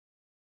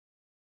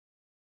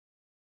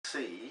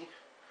C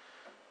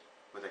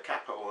with a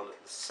capo on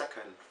at the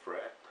 2nd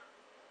fret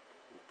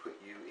will put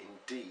you in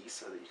D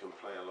so that you can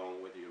play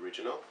along with the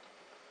original.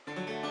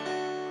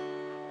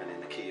 And in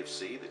the key of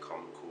C, the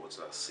common chords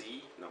are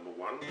C, number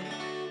 1.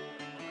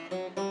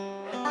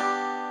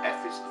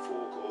 F is the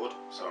 4 chord,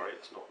 sorry,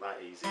 it's not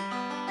that easy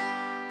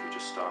if you're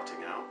just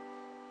starting out.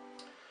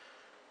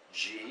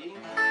 G is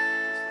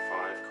the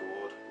 5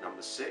 chord,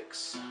 number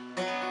 6. A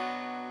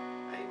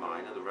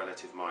minor, the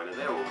relative minor.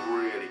 They're all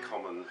really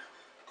common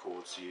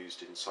chords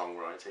used in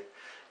songwriting.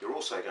 You're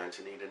also going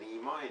to need an E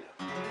minor,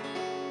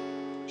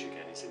 which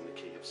again is in the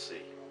key of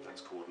C.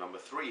 That's chord number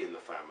 3 in the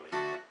family.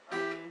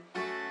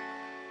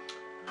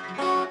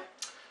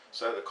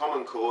 So the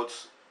common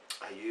chords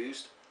are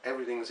used.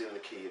 Everything's in the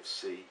key of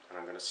C, and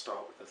I'm going to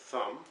start with the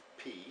thumb,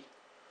 P.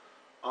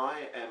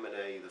 I, M and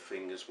A, the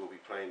fingers, will be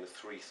playing the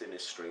 3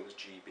 thinnest strings,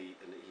 G, B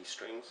and E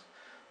strings.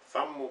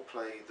 Thumb will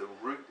play the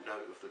root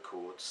note of the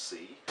chord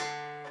C,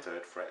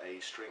 3rd fret A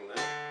string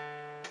there.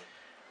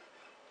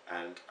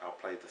 And I'll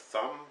play the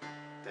thumb,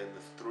 then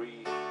the 3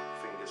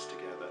 fingers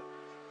together,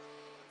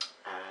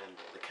 and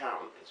the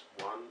count is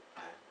 1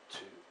 and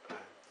 2 and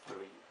 3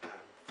 and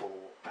 4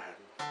 and...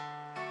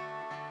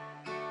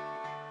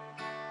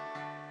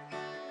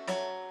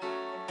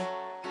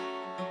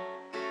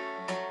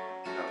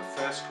 Now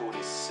the first chord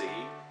is C.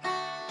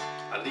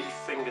 I leave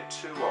finger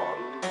 2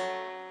 on,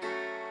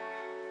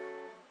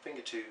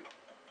 finger 2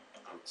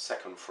 on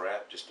 2nd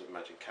fret, just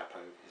imagine capo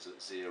is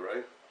at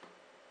 0.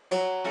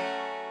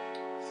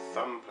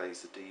 Thumb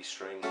plays the D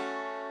string,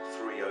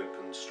 3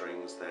 open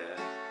strings there,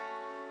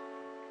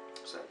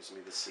 so that gives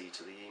me the C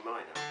to the E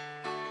minor.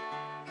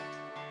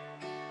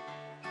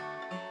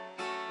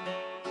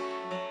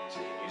 So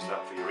you can use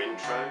that for your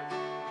intro.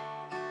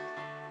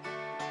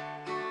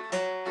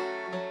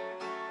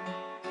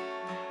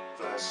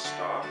 Verse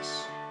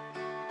starts,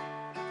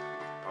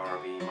 bar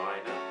of E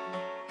minor,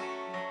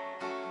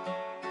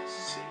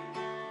 C,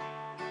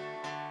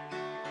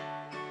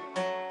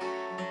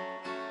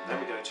 then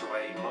we go to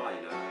A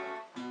minor,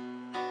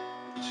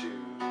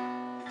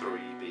 2, 3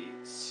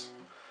 beats,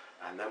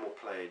 and then we'll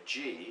play a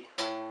G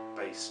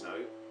bass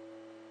note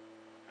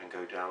and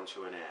go down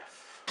to an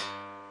F.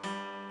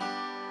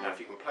 Now if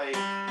you can play the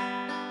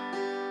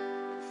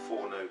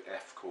 4-note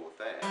F chord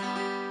there,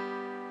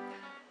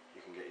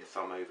 you can get your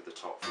thumb over the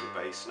top for the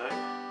bass note,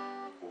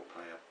 or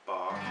play a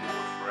bar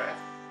chord for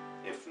F.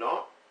 If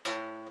not,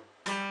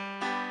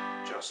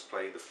 just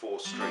play the 4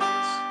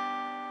 strings.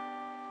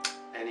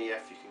 Any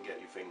F you can get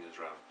your fingers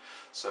round.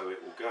 So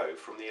it will go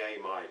from the A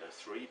minor,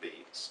 3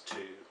 beats,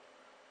 2,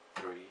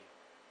 3,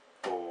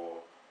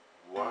 4,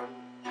 1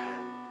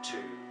 and 2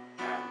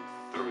 and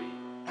 3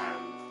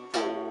 and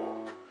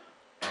 4,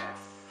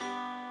 F,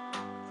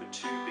 for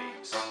 2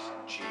 beats,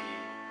 G,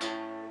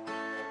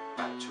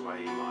 back to A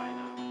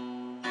minor,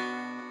 and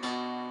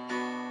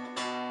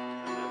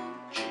then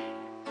G.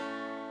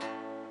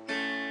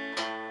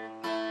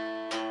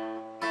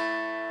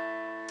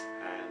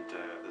 And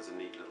there's a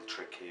neat little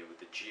trick here with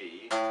the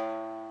G.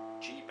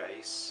 G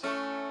bass,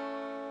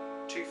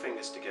 2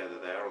 fingers together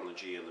there on the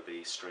G and the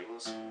B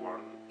strings,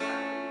 1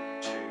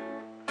 and 2.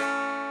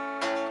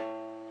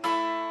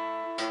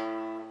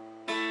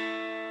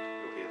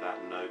 You'll hear that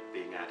note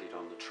being added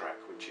on the track,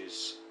 which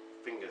is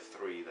finger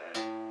 3 there.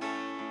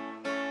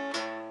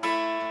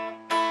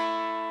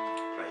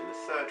 Playing the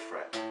 3rd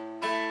fret for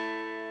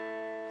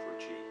a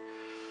G.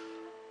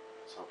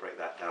 So I'll break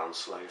that down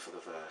slow for the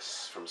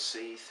verse. From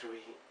C, 3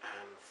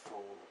 and 4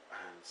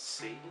 and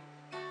C,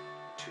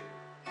 2,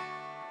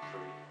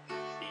 3,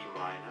 E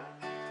minor,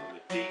 from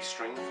the D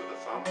string for the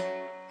thumb,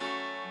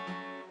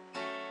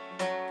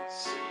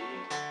 C,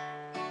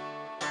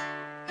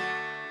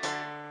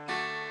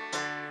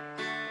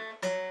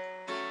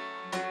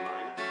 E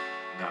minor,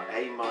 now A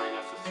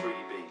minor for 3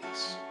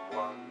 beats,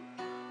 1,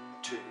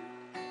 2,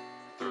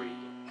 3,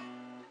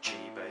 G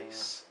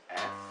bass,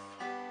 F,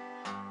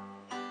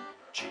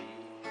 G,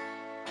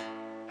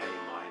 A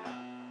minor,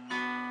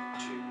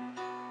 2,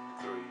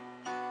 3,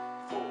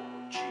 4,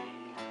 G,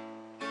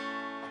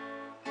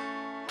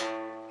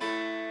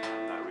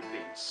 and that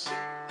repeats, C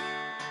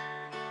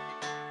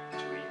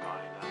to E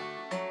minor,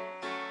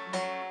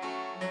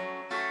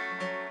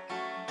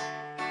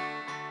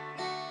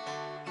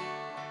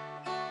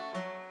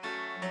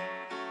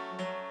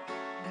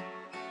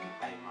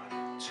 A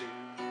minor, 2,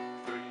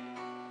 3,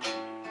 G,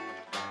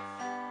 F,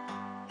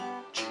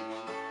 G,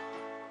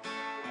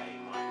 A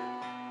minor,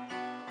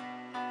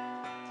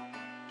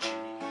 G.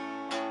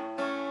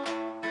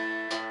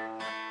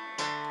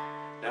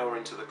 Now we're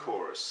into the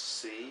chorus.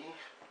 C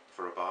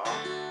for a bar,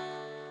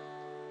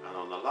 and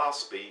on the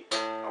last beat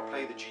I'll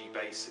play the G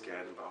bass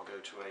again, but I'll go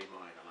to A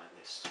minor like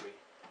this, 3,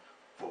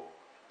 4,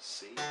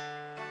 C,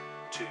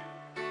 2,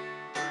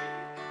 3,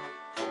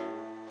 4,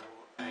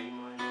 A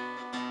minor,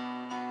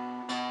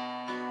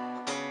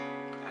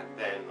 and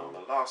then on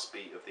the last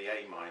beat of the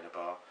A minor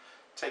bar,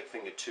 take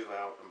finger 2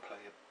 out and play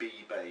a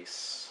B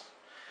bass.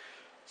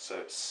 So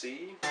it's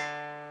C, 2,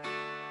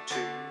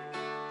 3,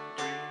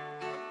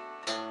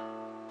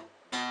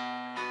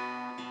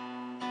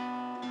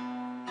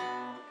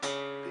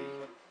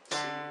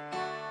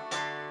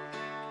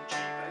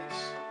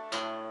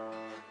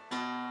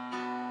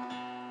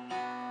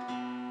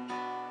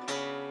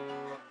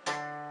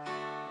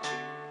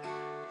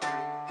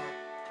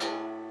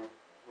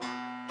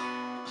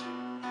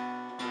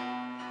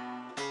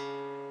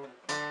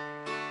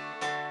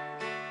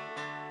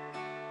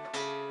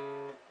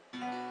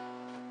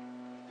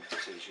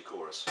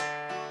 chorus.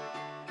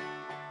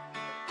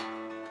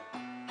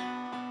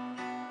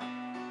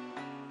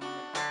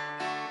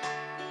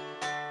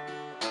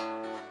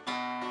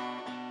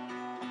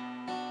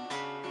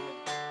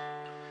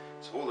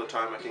 So all the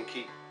time I can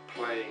keep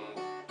playing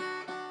the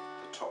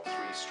top 3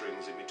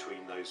 strings in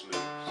between those moves.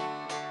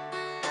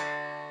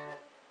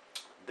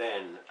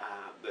 Then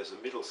there's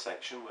a middle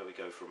section where we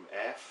go from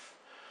F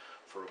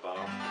for a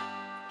bar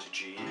to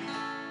G,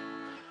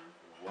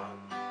 1,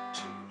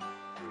 2,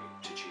 3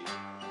 to G,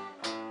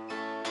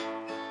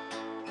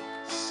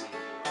 C,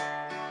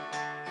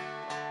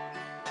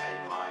 A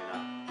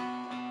minor,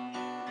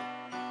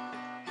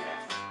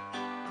 F,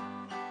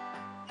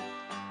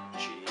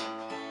 G,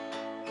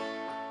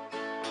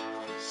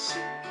 C,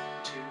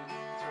 2,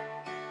 3,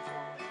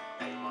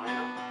 4, A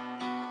minor,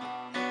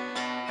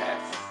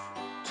 F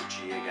to G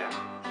again,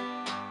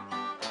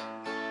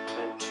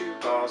 then 2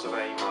 bars of A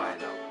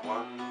minor,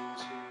 1,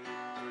 2,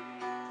 3,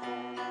 4,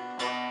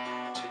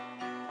 1, 2,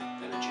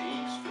 then a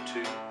G's for 2,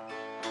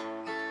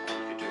 and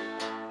you could do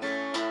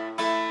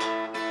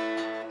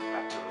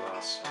back to the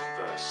last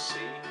verse, C,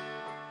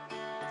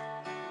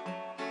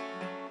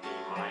 E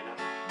minor,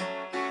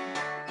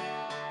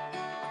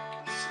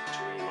 C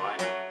to E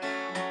minor,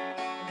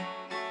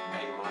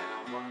 A minor,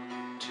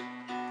 1, 2,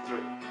 3,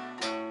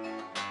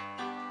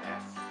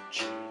 F, G,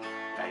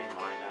 A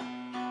minor,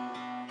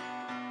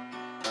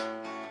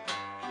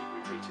 keep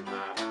repeating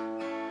that,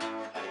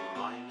 A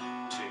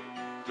minor, 2,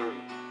 3,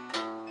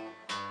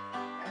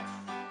 F,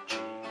 G,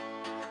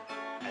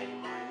 A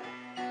minor,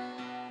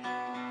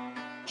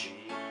 G,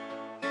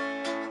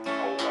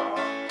 whole bar,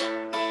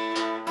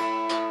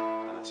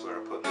 and that's where I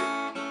put the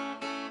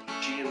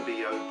G and B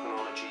open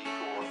on a G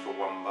chord for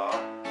 1 bar,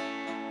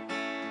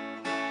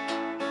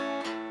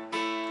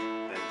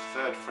 then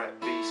 3rd fret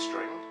B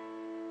string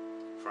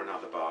for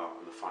another bar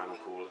on the final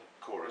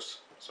chorus,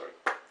 sorry,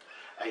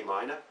 A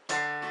minor,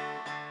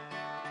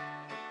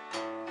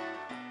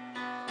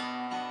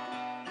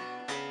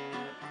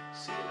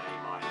 C and A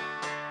minor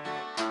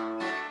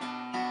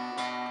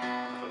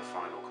for the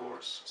final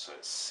chorus. So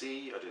it's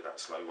C, I'll do that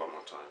slow one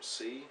more time,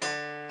 C,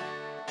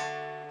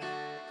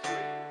 3,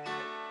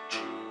 G,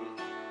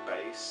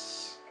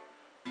 bass,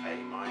 A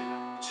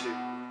minor, 2,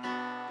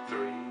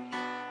 3,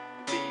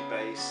 B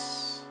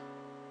bass,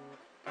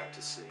 back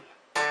to C.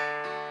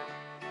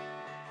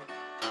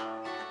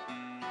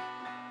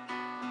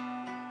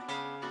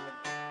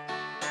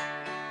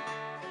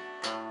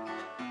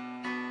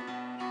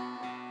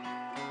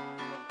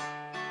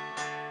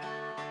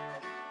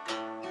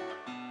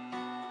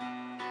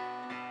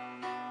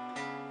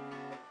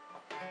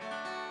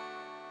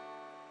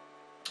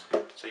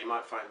 So you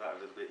might find that a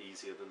little bit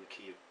easier than the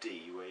key of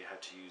D, where you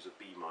had to use a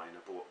B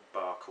minor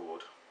bar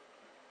chord.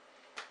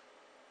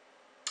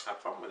 Have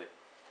fun with it.